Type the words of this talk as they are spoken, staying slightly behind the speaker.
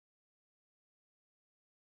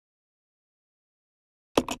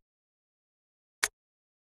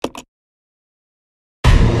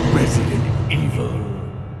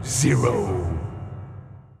0.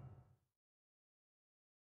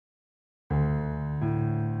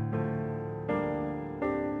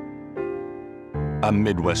 A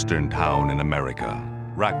Midwestern town in America,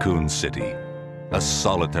 Raccoon City. A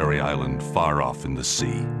solitary island far off in the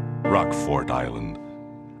sea, Rockfort Island.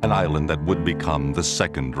 An island that would become the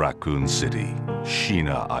second Raccoon City,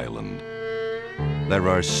 Sheena Island. There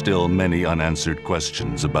are still many unanswered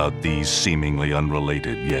questions about these seemingly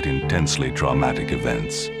unrelated yet intensely traumatic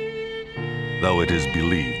events. Though it is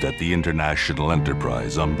believed that the international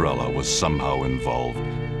enterprise umbrella was somehow involved,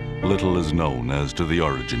 little is known as to the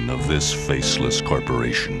origin of this faceless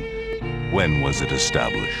corporation. When was it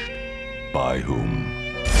established? By whom?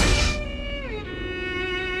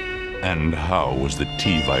 And how was the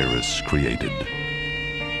T-virus created?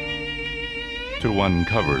 To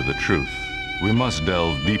uncover the truth, we must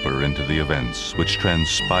delve deeper into the events which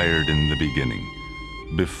transpired in the beginning,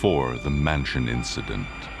 before the mansion incident.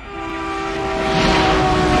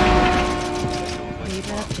 Leave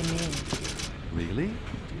it up to me. Really?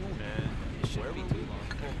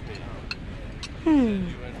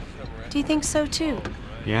 Do you think so too?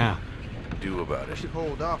 Yeah. Do about it. I should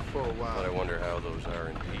hold off for a while. But I wonder how those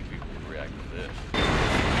R&D people would react to this.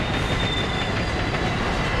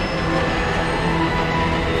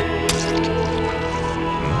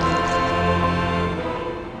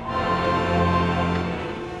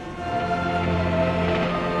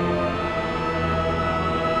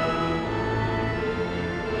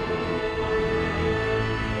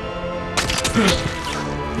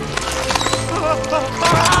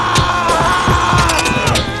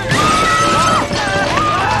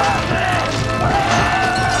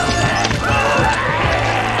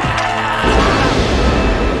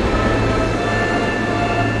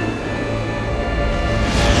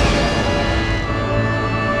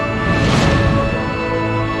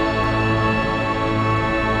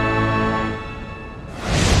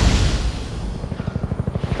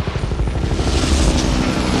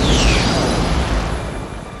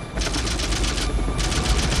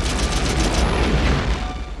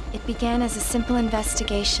 Began as a simple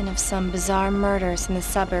investigation of some bizarre murders in the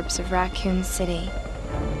suburbs of Raccoon City.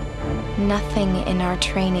 Nothing in our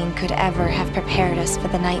training could ever have prepared us for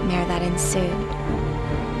the nightmare that ensued.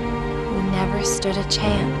 We never stood a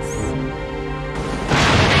chance.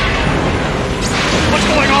 What's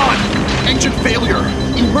going on? Engine failure.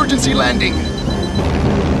 Emergency landing.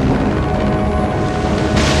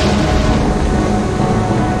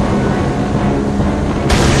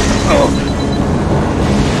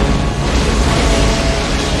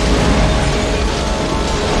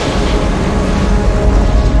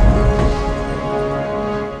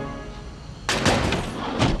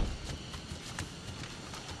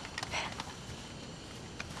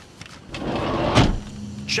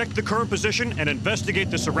 Check the current position and investigate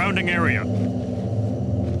the surrounding area.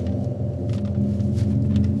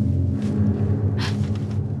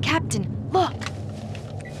 Captain, look!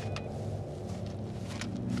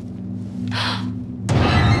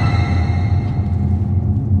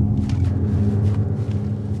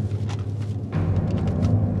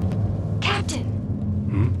 Captain!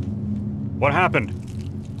 What happened?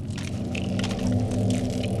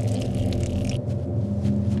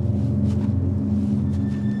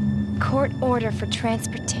 Court order for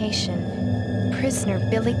transportation. Prisoner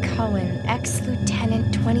Billy Cohen,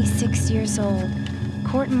 ex-lieutenant, 26 years old.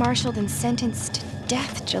 Court-martialed and sentenced to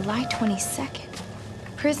death July 22nd.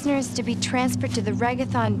 Prisoner is to be transferred to the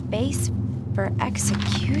Regathon base for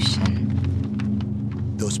execution.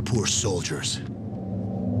 Those poor soldiers.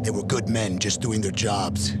 They were good men just doing their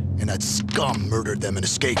jobs, and that scum murdered them and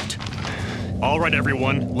escaped. All right,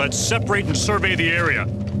 everyone, let's separate and survey the area.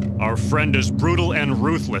 Our friend is brutal and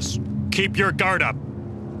ruthless. Keep your guard up.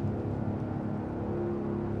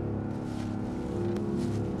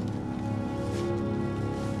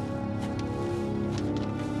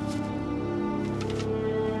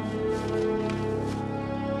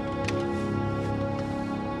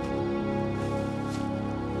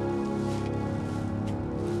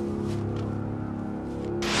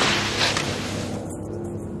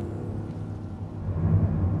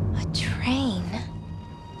 A train?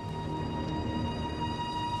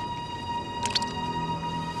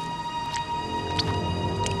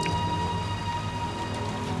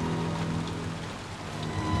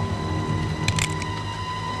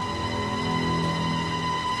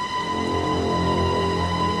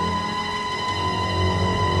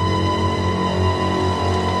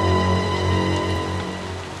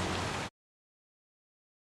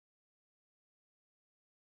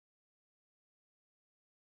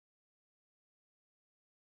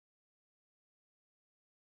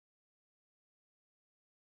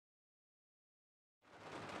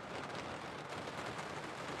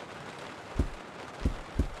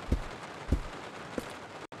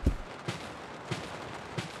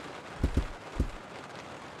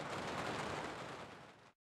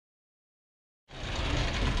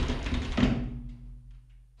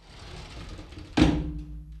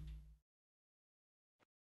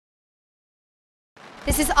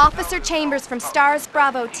 This is Officer Chambers from STARS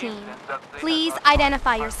Bravo team. Please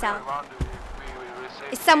identify yourself.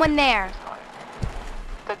 Is someone there?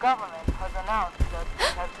 The government has announced that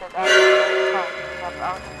it has set out to have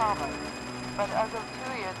our province. But as of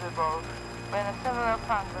 2 years ago, when a similar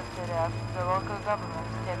plan was set up, the local government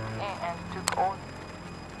stepped in and took over.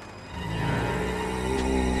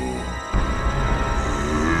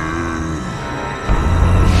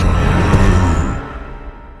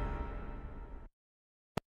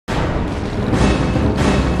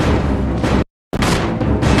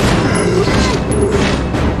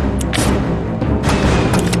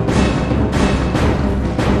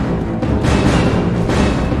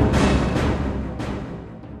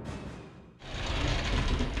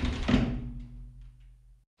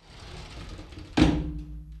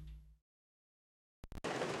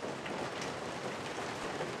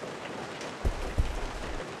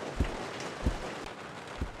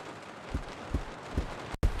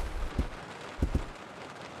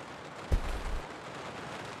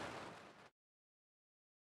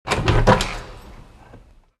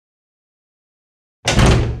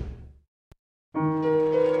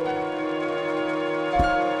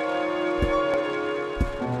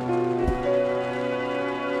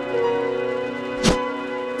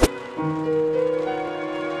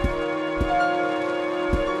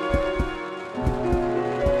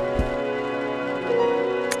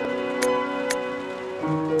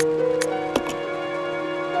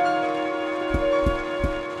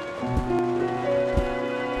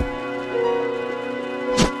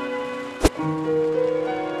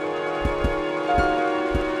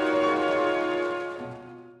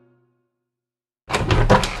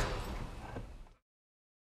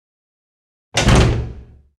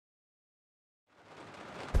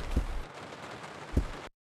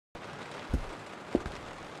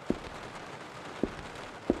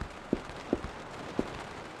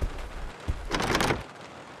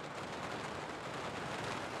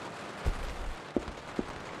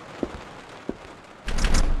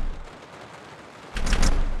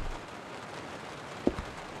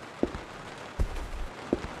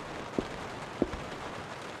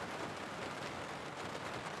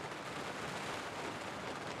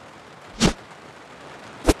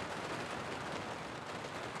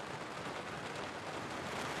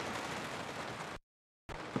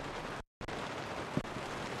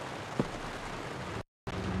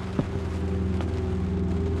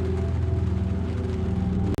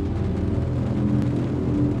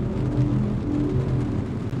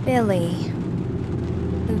 Billy.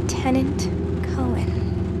 Lieutenant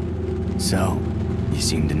Cohen. So, you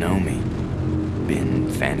seem to know me. Been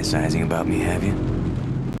fantasizing about me, have you?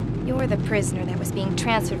 You're the prisoner that was being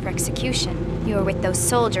transferred for execution. You were with those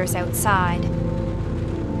soldiers outside.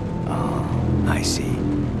 Oh, I see.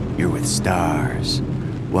 You're with stars.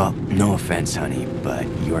 Well, no offense, honey, but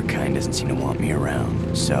your kind doesn't seem to want me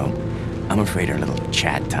around, so I'm afraid our little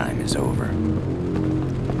chat time is over.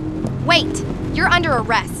 Wait! You're under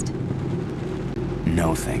arrest.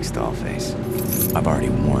 No thanks, Dollface. I've already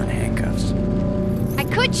worn handcuffs. I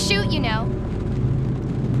could shoot, you know.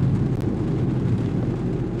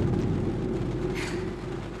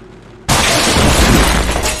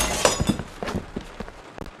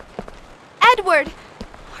 Edward!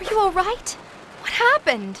 Are you all right? What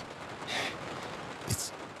happened?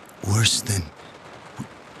 It's worse than...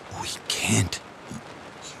 We can't.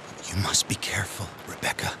 You must be careful,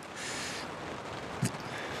 Rebecca.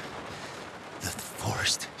 The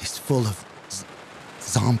forest is full of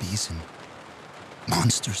zombies and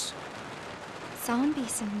monsters.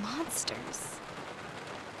 Zombies and monsters.